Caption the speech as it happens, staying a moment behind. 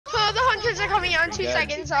Oh, the hunters are coming out in 2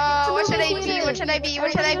 seconds. What should I be? What should I be?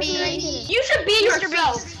 What should I be? You should be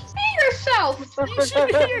yourself. Be yourself. You should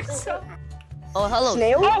be yourself. Oh, hello.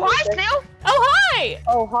 Snail? Oh, hi, Snail. Oh, hi.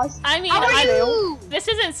 Oh, hi. I mean, How are you? This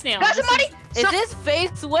isn't Snail. Got somebody? Is this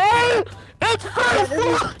face way? It's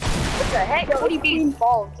What the heck? What do you mean? Clean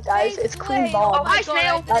Bob, guys. It's Clean Bob. Oh, hi,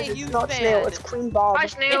 Snail. Guys, it's not Snail. It's Clean Bob. Hi,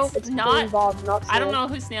 Snail. It's not. Clean Bob, not Snail. I don't know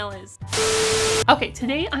who Snail is. Okay,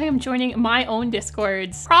 today I am joining my own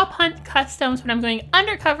Discord's Prop Hunt Customs, but I'm going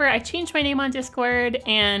undercover. I changed my name on Discord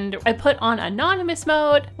and I put on anonymous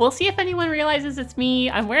mode. We'll see if anyone realizes it's me.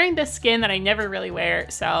 I'm wearing this skin that I never really wear,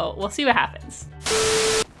 so we'll see what happens.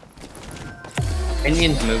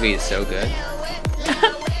 Indian's movie is so good.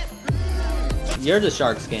 You're the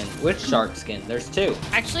shark skin. Which shark skin? There's two.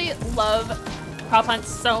 I actually love Prop Hunt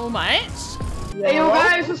so much. Hey, yo,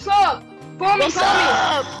 guys, what's up? Follow me,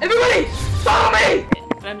 follow me. Everybody, follow me.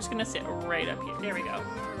 And I'm just gonna sit right up here. There we go.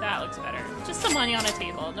 That looks better. Just some money on a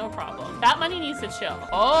table, no problem. That money needs to chill.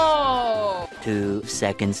 Oh! 2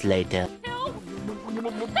 seconds later. No!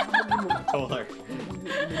 Taller.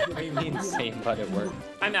 What do you mean same, but it worked?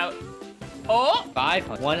 I'm out. Oh!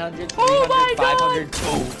 500, 100, 300, Oh my 500.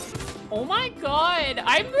 Oh my god!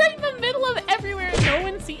 I'm right in the middle of everywhere. No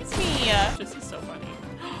one sees me. This is so funny.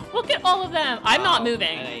 Look at all of them. I'm not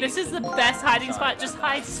moving. This is the best hiding spot. Just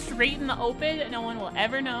hide straight in the open and no one will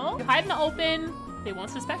ever know. You hide in the open, they won't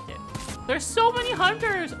suspect it. There's so many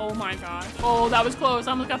hunters. Oh my gosh. Oh, that was close.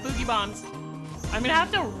 I almost got boogie bombs. I'm gonna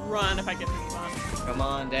have to run if I get boogie bombs. Come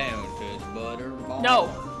on down to the butterball. No.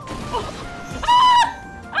 Oh.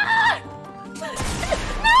 Ah! Ah! No!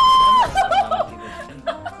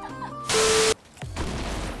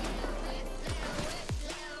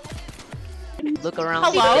 Look around.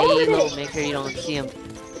 Hello? See Liddy, make sure you don't see him.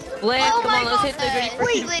 Blake, Oh come my on, let's hit the God,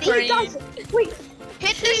 gritty wait, for Liddy, Guys, wait.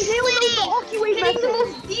 Hit the Liddy. Hitting the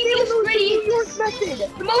most devious, New York method.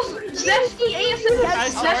 the most zesty ASMR.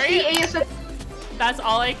 I'm sorry. Zesty ASMR. That's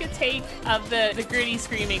all I could take of the gritty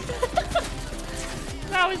screaming.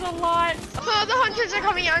 That was a lot. Oh, the hunters are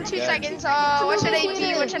coming out in 2 seconds. What should I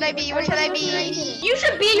be? What should I be? What should I be? You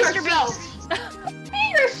should be yourself.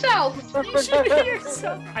 Be yourself. You should be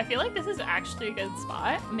yourself. I feel like this is actually a good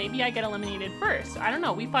spot. Maybe I get eliminated first. I don't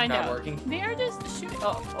know. We find Not out. working. They are just shooting.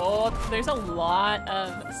 Oh, there's a lot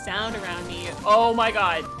of sound around me. Oh my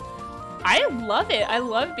god. I love it. I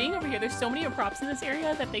love being over here. There's so many props in this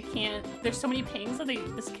area that they can't. There's so many pings that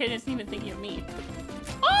this kid isn't even thinking of me.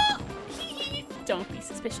 Oh! Don't be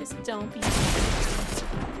suspicious. Don't be suspicious.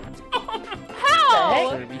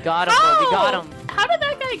 How? We got him, bro. We got him. How did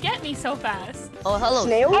that guy get me so fast? Oh, hello.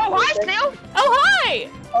 Snail? Oh, hi, Snail. Oh, hi!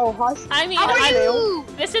 Oh, hi. I mean, How are you?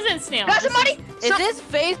 this isn't Snail. Got This somebody? Is this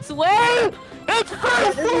face way? It's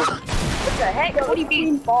What the heck? What do you mean?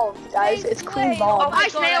 Clean Bob, guys. It's Clean Oh, Bob. hi,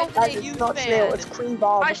 Snail. Guys, it's not Snail. It's Clean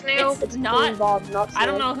Bob. Hi, Snail. It's not. Clean Bob, not Snail. I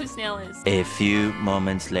don't know who Snail is. A few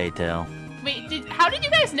moments later. Wait, how did you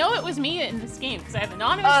guys know it was me in this game? Because I have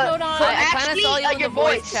anonymous mode on. so I kind of actually, saw you in your the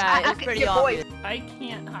voice voice. chat. It's pretty your obvious. I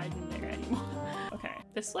can't hide in there anymore. Okay,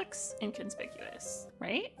 this looks inconspicuous,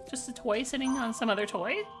 right? Just a toy sitting on some other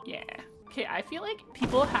toy? Yeah. Okay, I feel like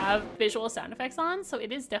people have visual sound effects on, so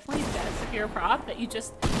it is definitely best if you're a prop that you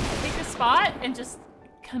just pick a spot and just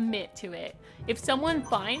commit to it. If someone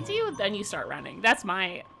finds you, then you start running. That's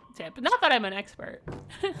my tip. Not that I'm an expert.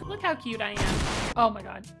 Look how cute I am. Oh my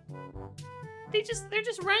god. They're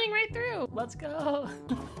just running right through. Let's go.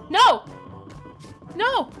 No!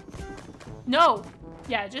 No! No!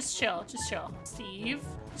 Yeah, just chill, just chill. Steve?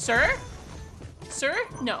 Sir? Sir?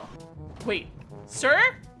 No. Wait.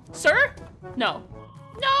 Sir? Sir? No.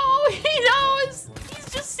 No, he knows! He's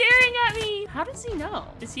just staring at me! How does he know?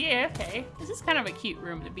 Is he AFK? This is kind of a cute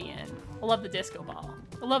room to be in. I love the disco ball.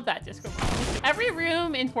 I love that disco ball. Every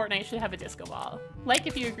room in Fortnite should have a disco ball. Like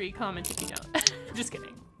if you agree, comment if you don't. Just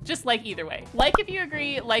kidding. Just like either way. Like if you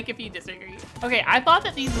agree, like if you disagree. Okay, I thought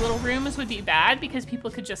that these little rooms would be bad because people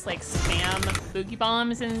could just like spam boogie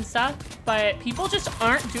bombs and stuff, but people just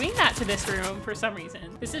aren't doing that to this room for some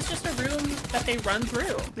reason. This is just a room that they run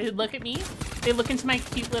through. They look at me, they look into my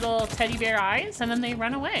cute little teddy bear eyes, and then they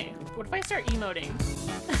run away. What if I start emoting?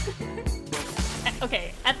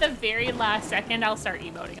 Okay, at the very last second, I'll start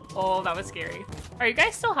emoting. Oh, that was scary. Are you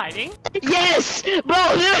guys still hiding? Yes, bro.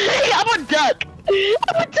 I'm a duck.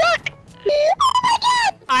 I'm a duck. Oh my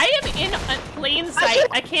god. I am in plain sight.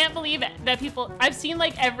 I can't believe that people, I've seen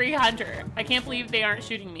like every hunter. I can't believe they aren't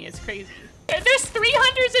shooting me. It's crazy. There's 3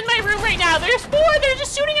 hunters in my room right now. There's 4. They're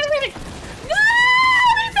just shooting at everything. No!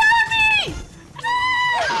 He found me! No!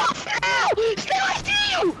 Snail! Snail, I see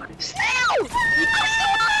you! Snail! I'm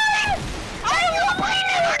still alive! I won!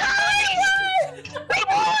 We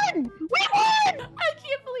won!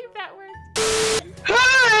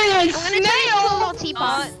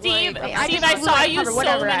 Steve, I saw you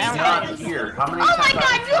so many times. Here, how many Oh my times god,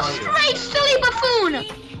 I you tell you? straight silly buffoon!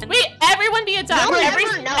 Wait, everyone be a duck. No,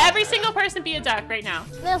 Every single person be a duck right now.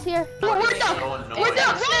 Snail's here. We're duck! We're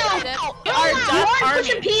duck! Snail! Our duck Push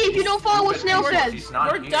army. and pee if you don't follow what Snail says. She's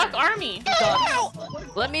not We're here. duck army.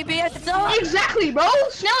 Let me be a duck. Exactly, bro!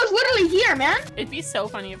 Snail is literally here, man! It'd be so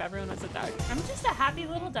funny if everyone was a duck. I'm just a happy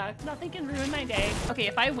little duck. Nothing can ruin my day. Okay,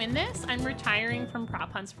 if I win this, I'm retiring from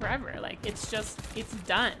prop hunts forever. Like, it's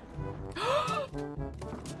done.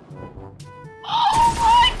 Oh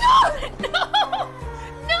my god! No!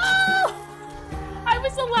 No! I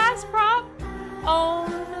was the last prop. Oh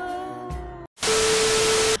no.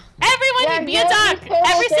 Everyone be a duck!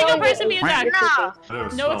 Every single person be a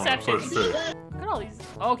duck! No exceptions. Look at all these.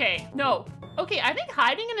 Okay, no. Okay, I think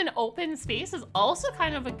hiding in an open space is also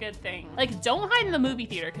kind of a good thing. Like, don't hide in the movie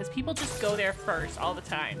theater because people just go there first all the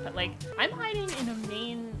time. But like, I'm hiding in a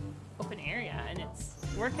main open area and it's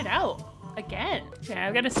working out again. Okay,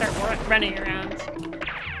 I've got to start running around.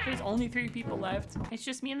 There's only 3 people left. It's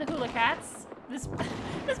just me and the hula cats. This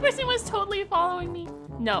person was totally following me.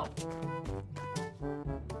 No.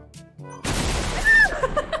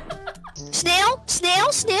 Snail,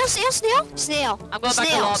 snail, snail, snail, snail, snail. I'm going back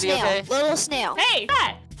to the lobby, okay? Little snail. Hey,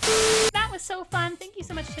 that was so fun. Thank you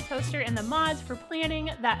so much to Toaster and the mods for planning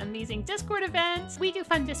that amazing Discord event. We do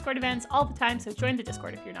fun Discord events all the time, so join the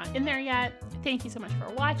Discord if you're not in there yet. Thank you so much for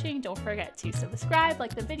watching. Don't forget to subscribe,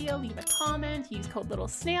 like the video, leave a comment, use code Little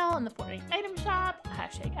Snail in the Fortnite item shop,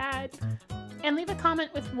 #ad, and leave a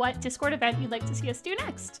comment with what Discord event you'd like to see us do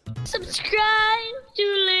next. Subscribe to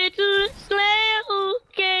Little Snail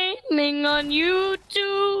Gaming on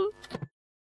YouTube.